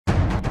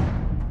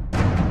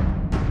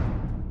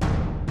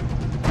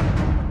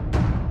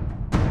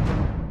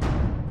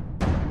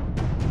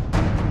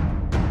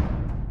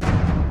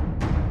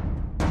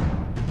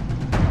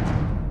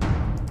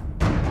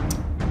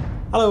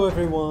Hello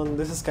everyone,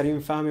 this is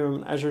Karim Fahmy.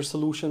 I'm an Azure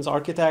Solutions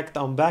Architect.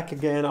 I'm back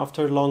again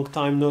after a long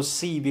time no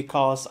see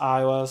because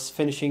I was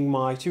finishing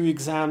my two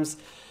exams,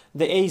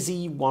 the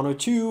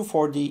AZ-102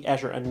 for the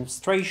Azure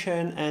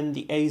Administration and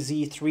the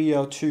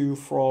AZ-302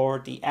 for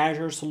the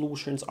Azure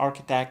Solutions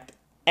Architect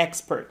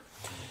Expert.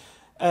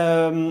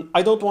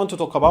 I don't want to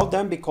talk about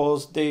them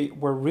because they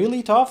were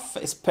really tough,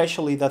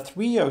 especially the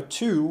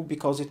 302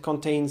 because it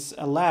contains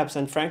labs,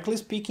 and frankly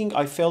speaking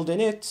I failed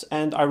in it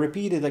and I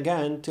repeated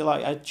again till I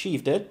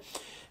achieved it,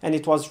 and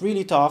it was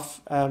really tough.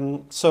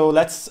 So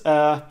let's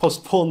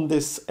postpone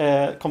this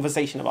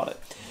conversation about it.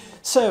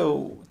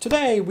 So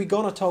today we're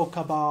gonna talk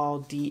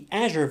about the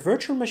Azure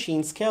Virtual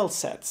Machine scale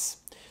sets.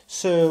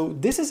 So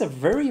this is a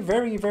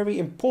very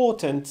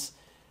important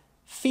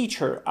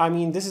feature. I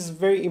mean, this is a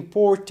very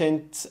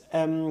important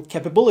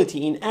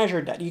capability in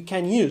Azure that you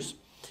can use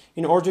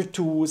in order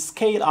to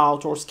scale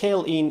out or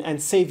scale in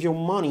and save your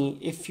money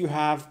if you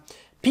have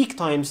peak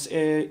times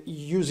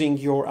using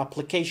your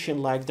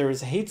application, like there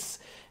is hits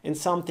in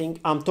something.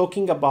 I'm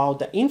talking about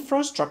the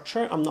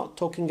infrastructure. I'm not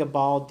talking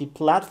about the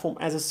platform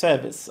as a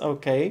service.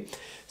 Okay,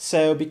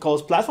 so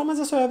because platform as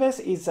a service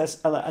is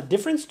a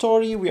different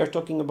story. We are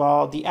talking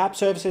about the app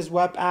services,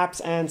 web apps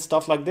and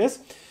stuff like this.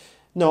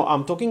 No,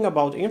 I'm talking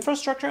about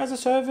infrastructure as a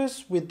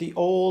service with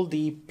all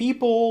the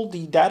people,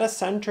 the data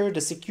center,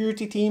 the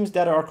security teams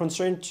that are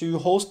concerned to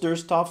host their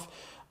stuff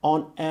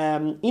on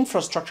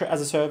infrastructure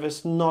as a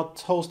service,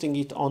 not hosting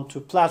it onto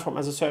platform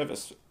as a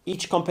service.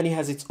 Each company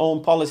has its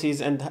own policies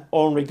and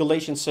own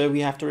regulations, so we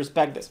have to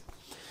respect this.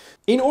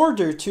 In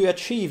order to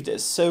achieve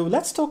this, so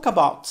let's talk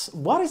about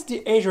what is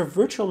the Azure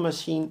Virtual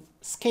Machine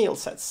scale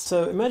sets.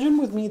 So imagine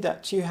with me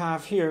that you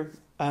have here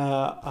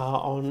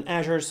on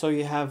Azure, so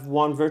you have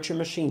one virtual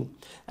machine,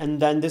 and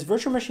then this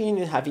virtual machine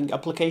is having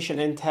application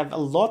and have a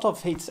lot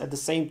of hits at the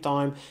same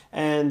time,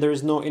 and there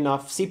is not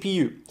enough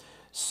CPU.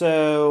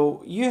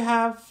 So you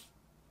have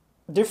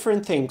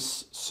different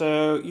things.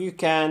 So you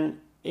can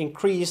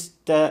increase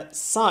the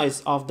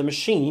size of the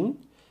machine,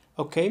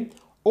 okay,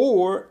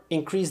 or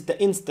increase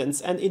the instance,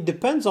 and it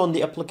depends on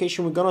the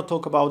application. We're gonna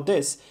talk about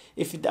this,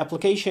 if the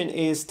application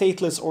is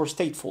stateless or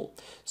stateful.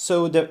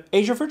 So the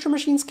Azure Virtual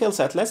Machine scale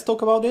set, let's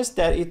talk about this,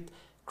 that it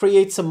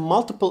creates a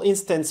multiple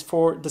instance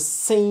for the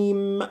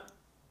same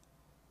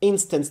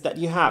instance that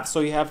you have.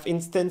 So you have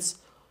instance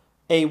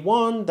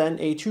A1, then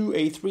A2,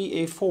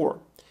 A3, A4.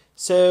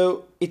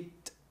 So it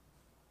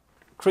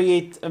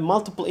create a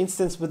multiple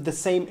instance with the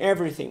same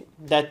everything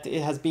that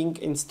it has been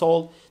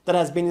installed, that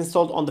has been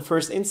installed on the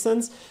first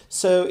instance,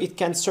 so it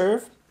can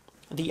serve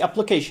the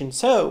application.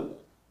 So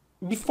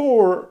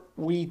before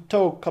we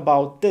talk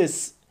about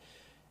this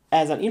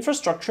as an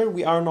infrastructure,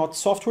 we are not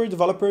software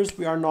developers,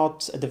 we are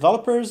not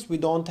developers, we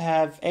don't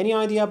have any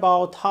idea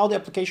about how the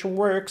application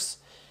works,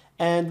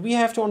 and we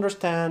have to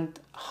understand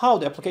how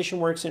the application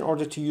works in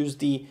order to use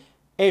the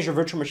Azure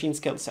Virtual Machine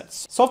skill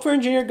sets. Software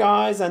engineer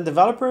guys and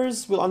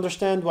developers will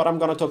understand what I'm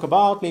going to talk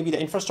about. Maybe the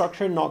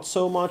infrastructure, not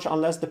so much,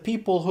 unless the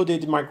people who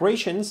did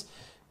migrations,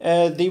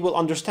 they will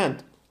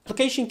understand.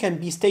 Application can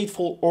be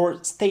stateful or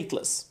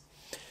stateless.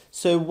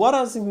 So what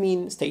does it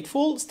mean,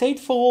 stateful?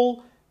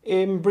 Stateful,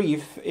 in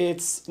brief,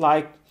 it's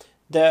like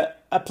the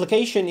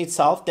application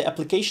itself, the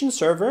application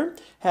server,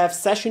 have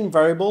session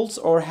variables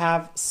or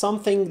have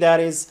something that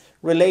is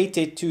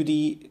related to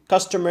the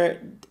customer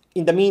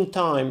in the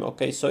meantime.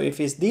 Okay, so if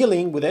it's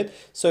dealing with it,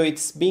 so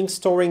it's being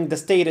storing the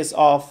status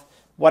of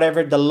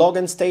whatever the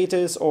login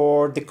status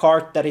or the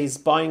cart that is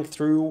buying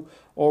through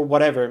or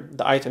whatever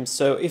the items.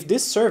 So if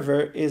this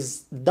server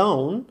is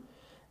down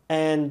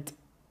and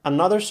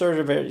another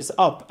server is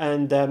up,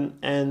 and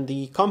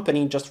the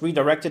company just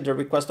redirected the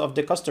request of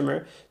the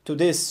customer to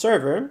this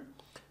server,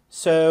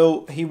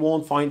 so he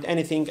won't find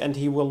anything and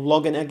he will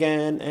log in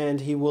again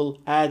and he will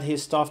add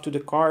his stuff to the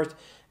cart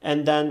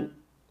and then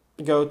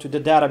go to the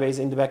database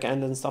in the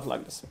backend and stuff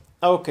like this.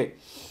 Okay,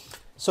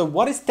 so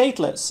what is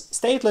stateless?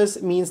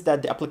 Stateless means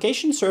that the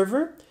application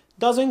server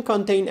doesn't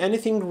contain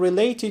anything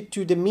related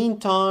to the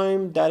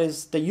meantime that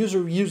is the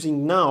user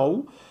using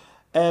now,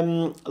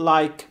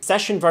 like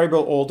session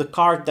variable or the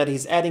cart that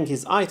is adding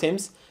his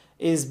items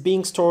is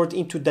being stored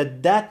into the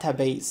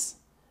database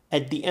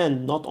at the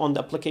end, not on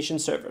the application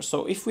server.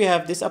 So if we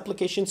have this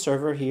application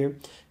server here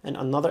and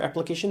another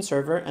application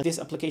server, and this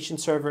application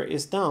server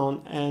is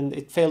down and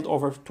it failed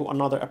over to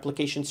another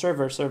application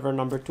server, server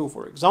number 2,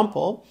 for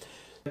example,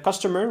 the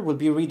customer will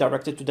be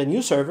redirected to the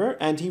new server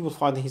and he will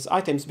find his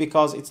items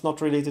because it's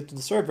not related to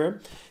the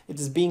server. It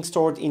is being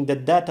stored in the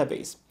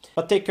database.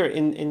 But take care,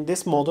 in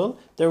this model,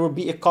 there will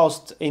be a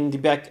cost in the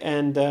back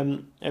end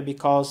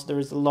because there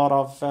is a lot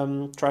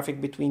of traffic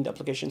between the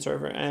application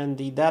server and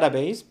the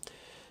database.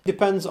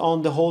 Depends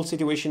on the whole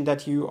situation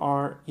that you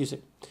are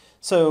using.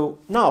 So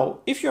now,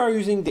 if you are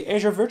using the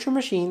Azure Virtual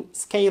Machine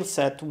scale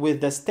set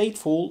with the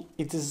stateful,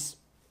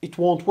 it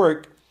won't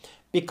work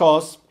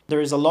because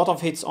there is a lot of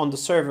hits on the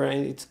server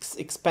and it's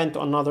expand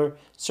to another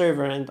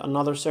server and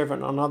another server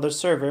and another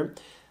server.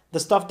 The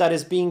stuff that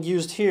is being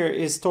used here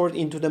is stored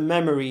into the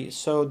memory.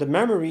 So the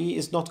memory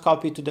is not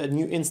copied to the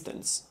new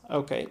instance.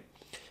 Okay.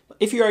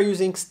 If you are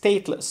using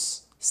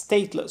stateless,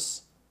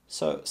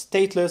 so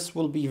stateless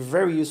will be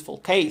very useful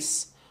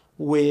case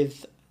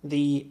with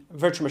the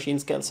virtual machine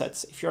skill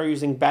sets. If you are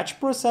using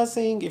batch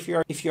processing, if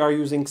you are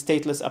using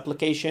stateless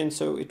application,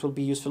 so it will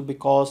be useful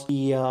because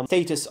the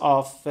status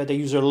of the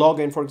user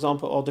login, for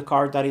example, or the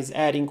card that is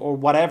adding or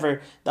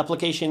whatever the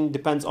application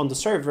depends on the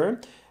server,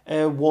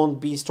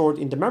 won't be stored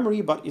in the memory,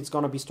 but it's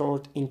going to be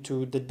stored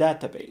into the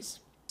database.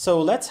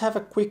 So let's have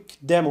a quick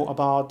demo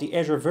about the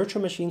Azure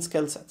Virtual Machine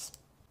skill sets.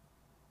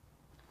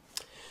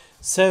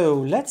 So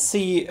let's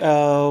see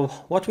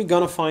what we're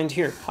gonna find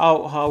here,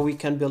 how we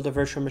can build a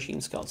virtual machine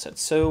skill set.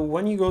 So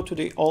when you go to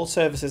the all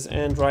services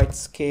and write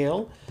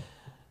scale,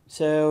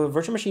 so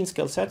virtual machine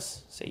skill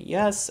sets, say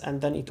yes,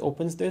 and then it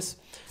opens this.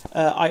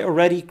 I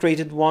already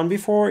created one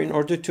before in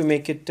order to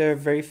make it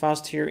very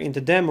fast here in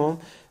the demo.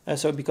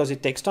 So because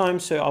it takes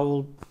time, so I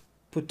will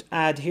put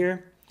add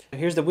here.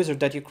 Here's the wizard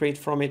that you create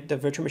from it, the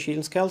virtual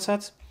machine skill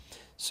sets.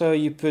 So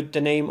you put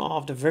the name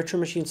of the virtual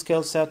machine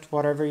skill set,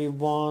 whatever you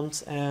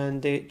want,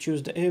 and they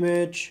choose the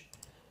image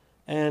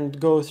and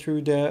go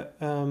through the,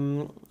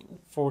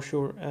 for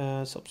sure,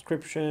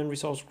 subscription,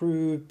 resource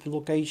group,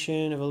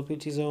 location,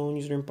 availability zone,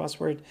 username,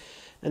 password,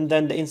 and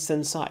then the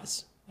instance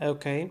size.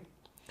 Okay.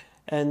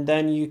 And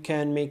then you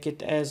can make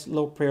it as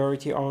low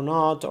priority or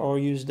not, or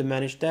use the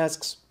manage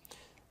desks.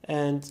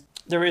 And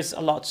there is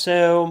a lot.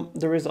 So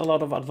there is a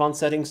lot of advanced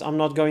settings. I'm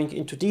not going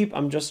into deep.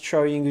 I'm just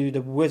showing you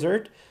the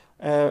wizard.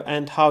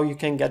 And how you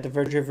can get the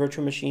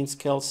virtual machine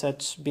skill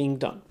sets being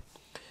done.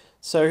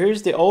 So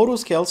here's the auto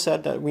skill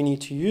set that we need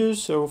to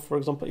use. So for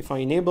example, if I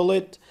enable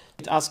it,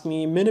 it asks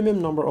me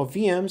minimum number of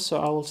VMs. So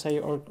I will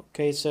say,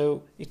 okay,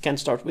 so it can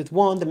start with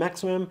 1, the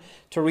maximum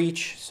to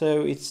reach.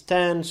 So it's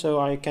 10. So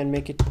I can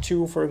make it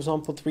 2, for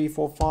example, 3,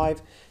 4,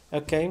 5.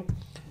 Okay.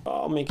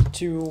 I'll make it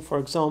 2, for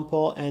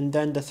example, and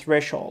then the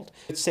threshold.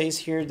 It says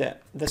here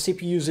that the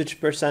CPU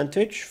usage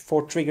percentage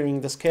for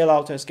triggering the scale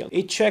out and scale.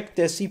 It checked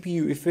the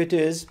CPU if it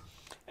is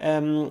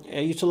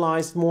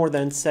utilized more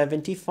than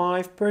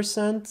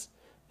 75%.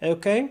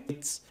 Okay,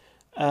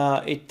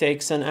 it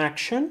takes an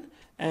action,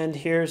 and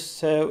here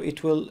so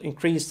it will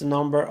increase the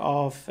number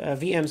of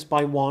VMs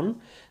by 1,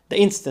 the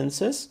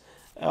instances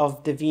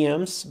of the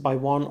VMs by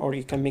 1, or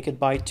you can make it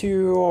by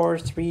 2 or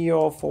 3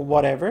 or 4,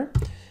 whatever.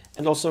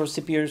 And also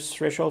CPU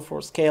threshold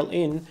for scale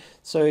in,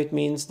 so it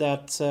means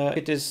that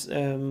it is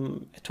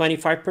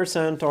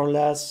 25% or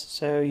less,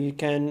 so you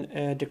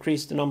can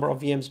decrease the number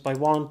of VMs by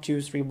 1,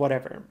 2, 3,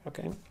 whatever.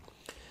 Okay.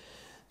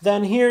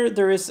 Then here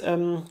there is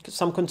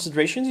some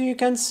considerations you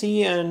can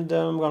see, and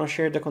I'm going to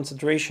share the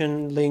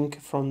consideration link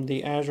from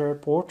the Azure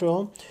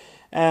portal.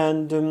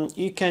 And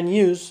you can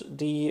use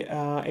the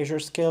Azure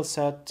skill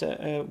set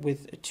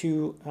with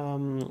two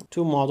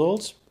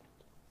models.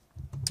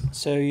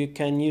 So you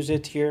can use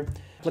it here.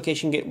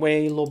 Application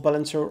gateway, load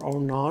balancer, or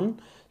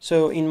none.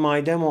 So in my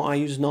demo, I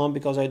use none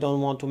because I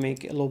don't want to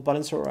make a load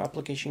balancer or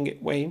application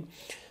gateway.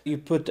 You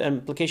put an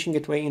application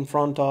gateway in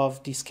front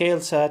of the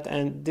scale set,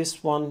 and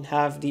this one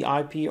have the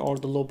IP, or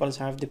the load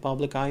balancer have the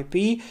public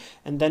IP,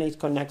 and then it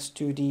connects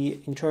to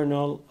the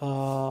internal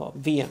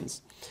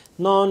VMs.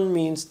 None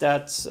means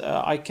that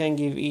I can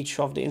give each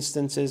of the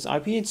instances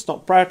IP. It's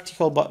not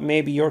practical, but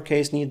maybe your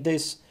case need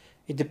this.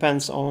 It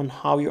depends on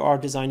how you are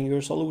designing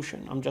your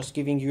solution. I'm just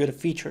giving you the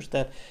features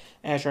that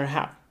Azure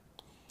have.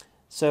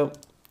 So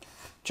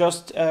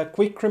just a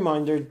quick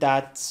reminder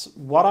that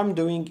what I'm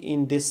doing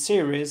in this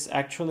series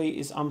actually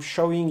is I'm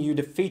showing you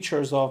the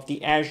features of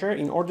the Azure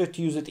in order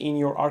to use it in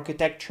your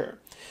architecture.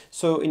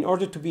 So in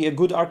order to be a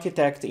good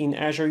architect in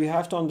Azure, you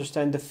have to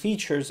understand the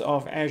features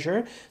of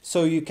Azure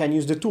so you can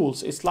use the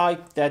tools. It's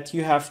like that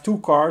you have two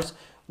cars,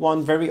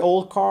 one very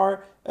old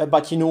car,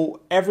 but you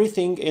know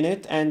everything in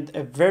it, and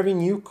a very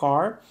new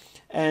car,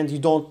 and you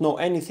don't know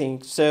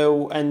anything.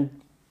 So,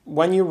 and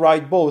when you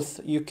ride both,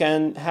 you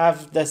can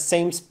have the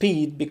same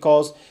speed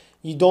because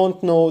you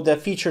don't know the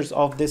features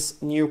of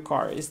this new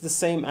car. It's the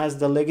same as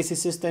the legacy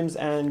systems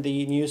and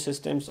the new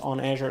systems on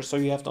Azure. So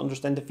you have to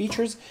understand the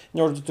features in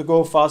order to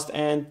go fast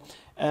and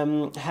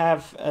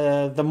have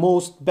the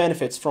most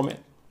benefits from it.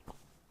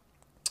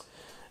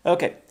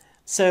 Okay,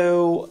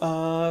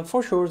 so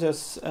for sure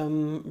there's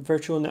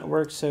virtual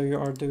network. So you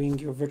are doing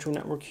your virtual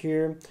network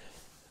here,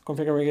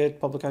 configuring it,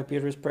 public IP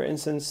address per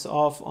instance,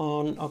 off,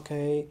 on,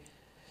 okay.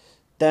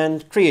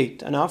 Then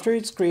create, and after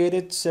it's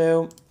created,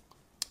 so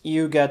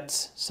you get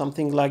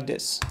something like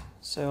this.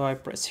 So I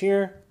press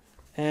here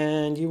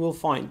and you will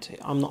find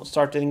I'm not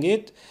starting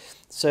it.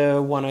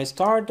 So when I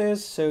start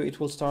this, so it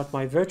will start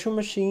my virtual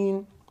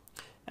machine,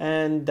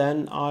 and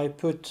then I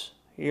put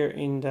here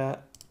in the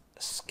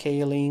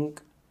scaling,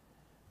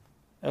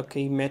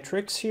 okay,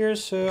 metrics here.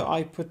 So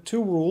I put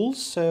two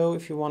rules. So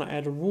if you want to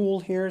add a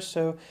rule here,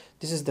 so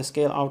this is the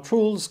scale out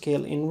rule,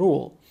 scale in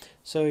rule.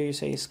 So you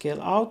say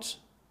scale out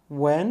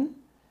when.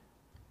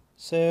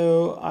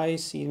 So I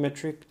see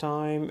metric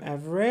time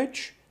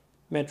average,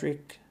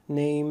 metric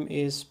name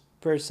is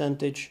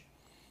percentage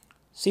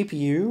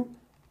CPU,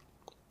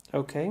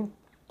 okay.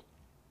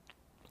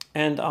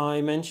 And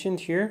I mentioned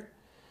here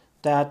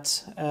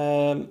that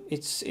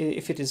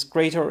if it is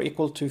greater or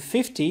equal to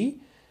 50,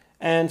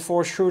 and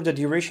for sure the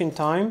duration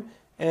time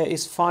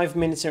is 5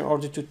 minutes in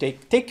order to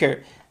take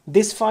care.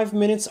 These 5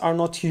 minutes are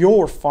not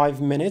your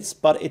 5 minutes,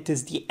 but it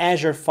is the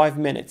Azure 5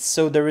 minutes.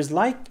 So there is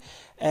like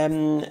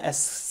a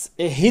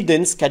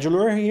hidden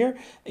scheduler here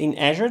in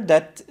Azure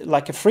that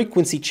like a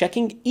frequency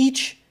checking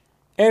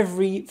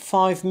every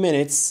 5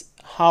 minutes.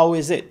 How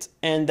is it?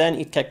 And then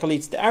it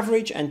calculates the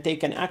average and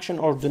take an action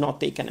or do not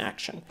take an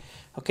action.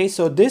 Okay,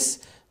 so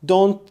this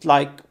don't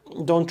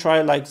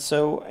try like,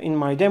 so in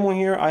my demo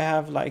here I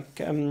have like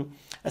a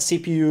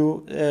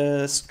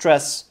CPU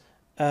stress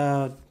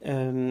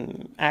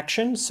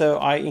action. So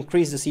I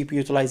increase the CPU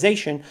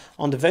utilization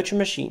on the virtual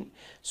machine.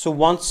 So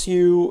once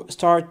you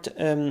start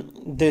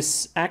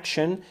this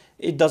action,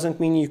 it doesn't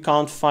mean you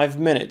count 5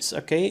 minutes,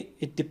 okay?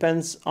 It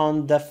depends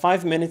on the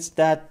 5 minutes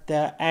that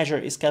the Azure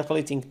is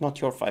calculating, not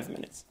your 5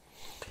 minutes.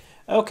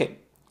 Okay,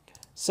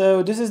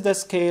 so this is the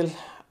scale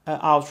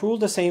out rule.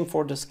 The same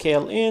for the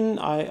scale in.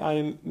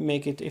 I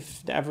make it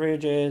if the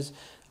average is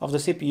of the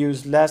CPU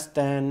is less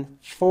than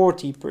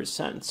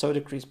 40%, so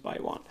decrease by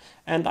 1.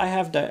 And I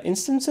have the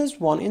instances,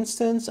 1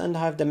 instance, and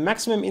I have the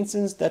maximum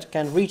instance that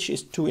can reach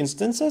is 2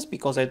 instances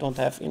because I don't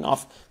have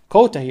enough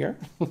quota here.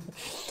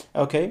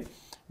 Okay,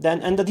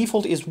 then, and the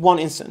default is 1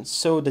 instance,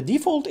 so the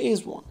default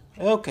is 1.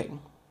 Okay,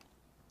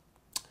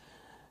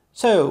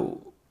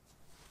 so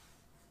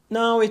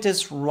now it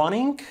is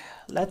running.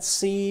 Let's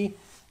see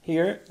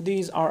here,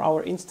 these are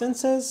our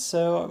instances.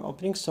 So I'm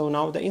opening, so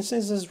now the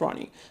instance is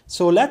running.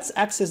 So let's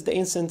access the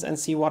instance and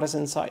see what is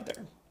inside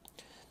there.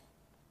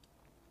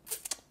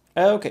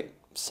 Okay,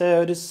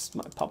 so this is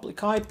my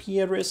public IP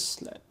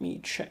address. Let me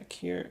check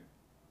here.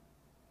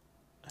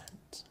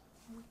 And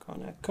I'm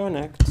gonna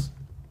connect.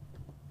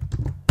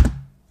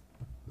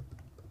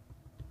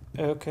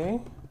 Okay.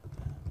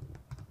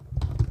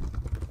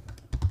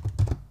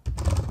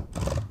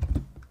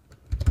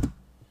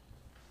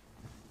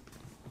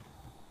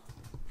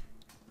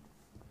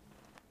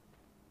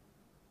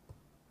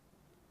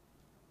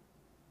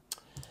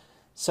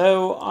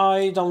 So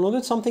I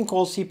downloaded something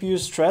called CPU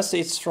Stress.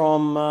 It's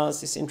from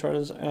this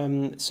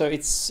internet, so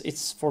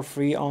it's for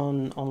free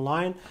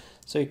online,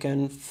 so you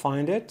can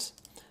find it.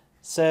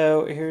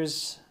 So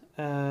here's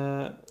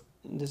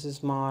this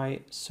is my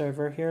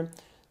server here.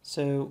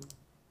 So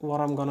what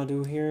I'm gonna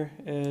do here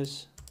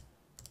is,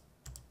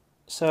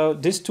 so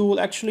this tool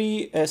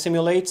actually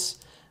simulates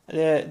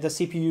the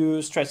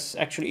CPU stress.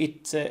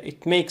 Actually,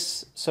 it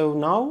makes, so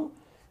now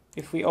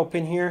if we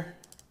open here,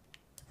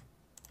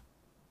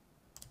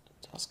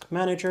 Task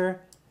Manager,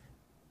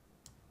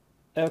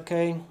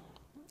 okay,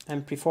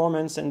 and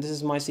performance, and this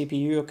is my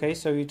CPU. Okay,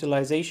 so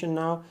utilization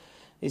now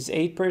is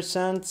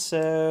 8%,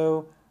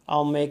 so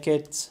I'll make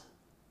it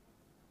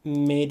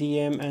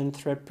medium and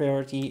thread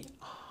priority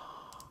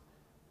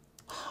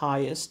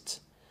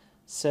highest,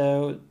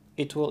 so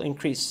it will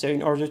increase. So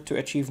in order to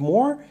achieve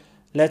more,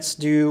 let's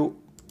do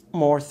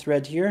more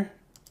thread here,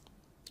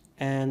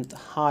 and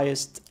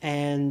highest,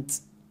 and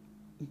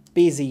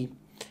busy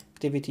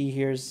activity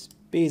here is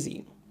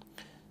busy.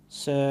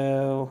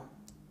 So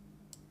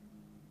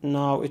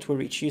now it will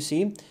reach, you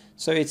see,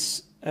 so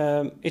it's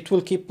it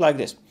will keep like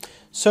this.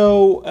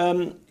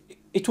 So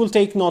it will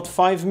take not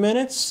 5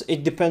 minutes,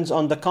 it depends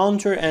on the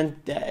counter and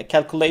the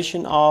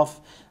calculation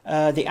of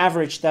the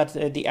average that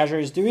the Azure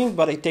is doing,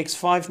 but it takes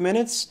 5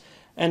 minutes.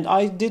 And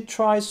I did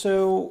try,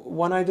 so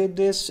when I did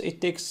this, it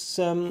takes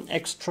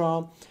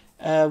extra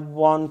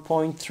 1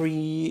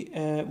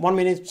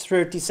 minute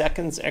 30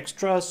 seconds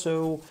extra,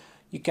 so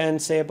you can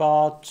say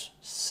about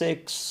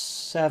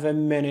 6-7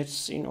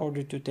 minutes in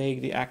order to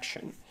take the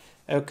action,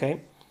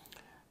 okay,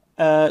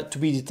 to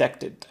be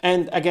detected.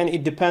 And again,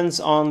 it depends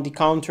on the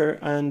counter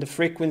and the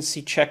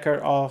frequency checker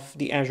of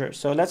the Azure.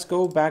 So let's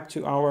go back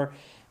to our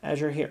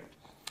Azure here.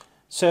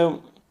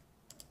 So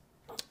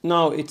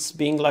now it's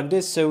being like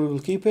this, so we will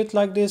keep it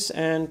like this,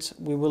 and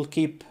we will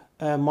keep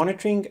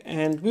monitoring,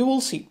 and we will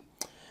see.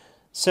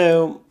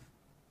 So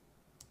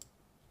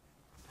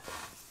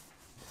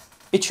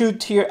it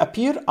should here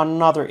appear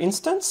another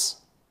instance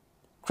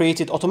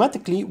created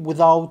automatically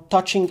without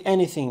touching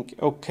anything,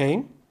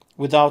 okay,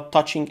 without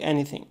touching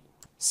anything.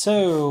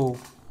 So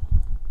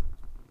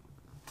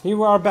here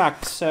we are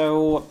back.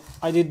 So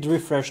I did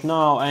refresh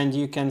now, and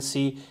you can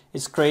see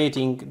it's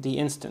creating the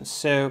instance.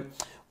 So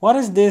what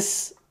is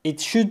this? It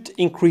should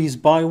increase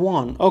by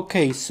 1.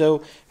 Okay,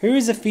 so here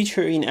is a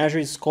feature in Azure.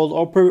 It's called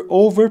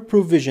over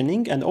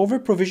provisioning, and over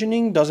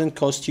provisioning doesn't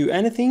cost you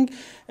anything.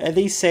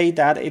 They say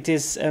that it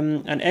is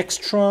an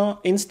extra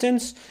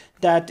instance,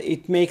 that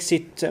it makes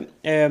it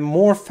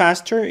more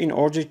faster in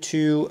order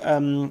to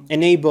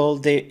enable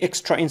the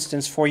extra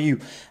instance for you.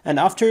 And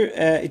after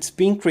it's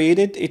being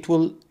created, it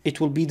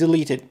will be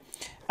deleted.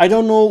 I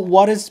don't know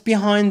what is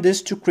behind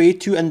this to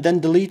create two and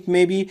then delete.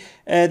 Maybe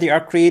they are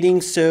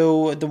creating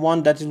so the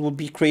one that it will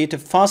be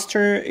created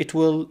faster, it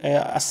will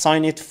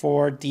assign it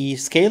for the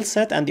scale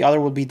set, and the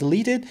other will be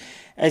deleted,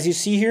 as you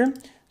see here.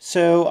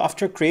 So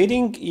after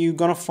creating, you're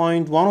gonna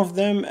find one of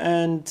them,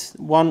 and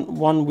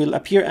one will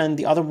appear and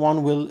the other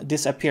one will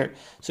disappear.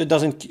 So it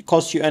doesn't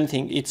cost you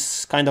anything.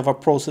 It's kind of a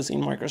process in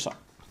Microsoft.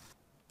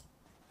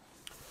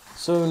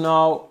 So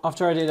now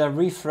after I did a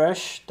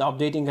refresh, the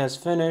updating has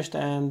finished,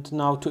 and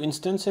now to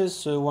instances.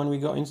 So when we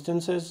go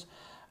instances,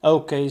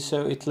 okay,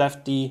 so it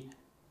left the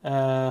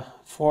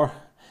for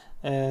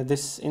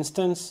this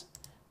instance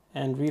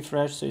and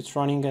refresh, so it's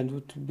running and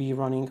would be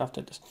running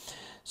after this.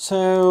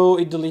 So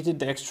it deleted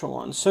the extra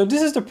one. So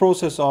this is the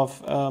process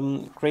of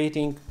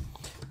creating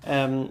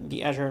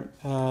the Azure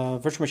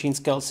Virtual Machine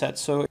skill set.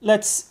 So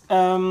let's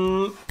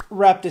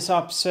wrap this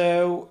up.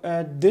 So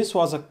this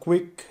was a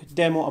quick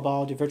demo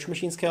about the virtual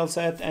machine skill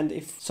set, and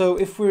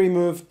if we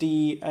remove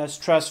the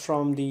stress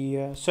from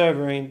the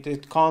server and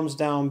it calms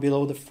down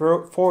below the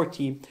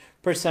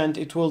 40%,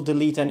 it will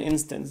delete an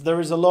instance. There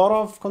is a lot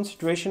of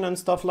consideration and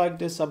stuff like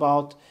this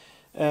about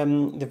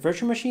the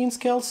virtual machine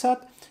skill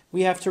set.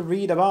 We have to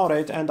read about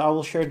it, and I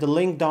will share the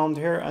link down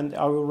there, and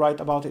I will write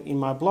about it in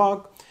my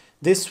blog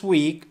this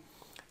week.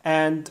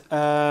 And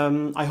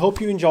I hope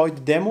you enjoyed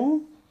the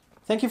demo.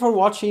 Thank you for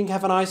watching.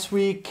 Have a nice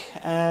week,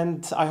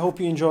 and I hope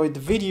you enjoyed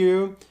the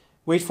video.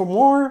 Wait for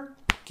more.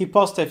 Keep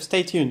positive.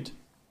 Stay tuned.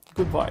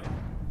 Goodbye.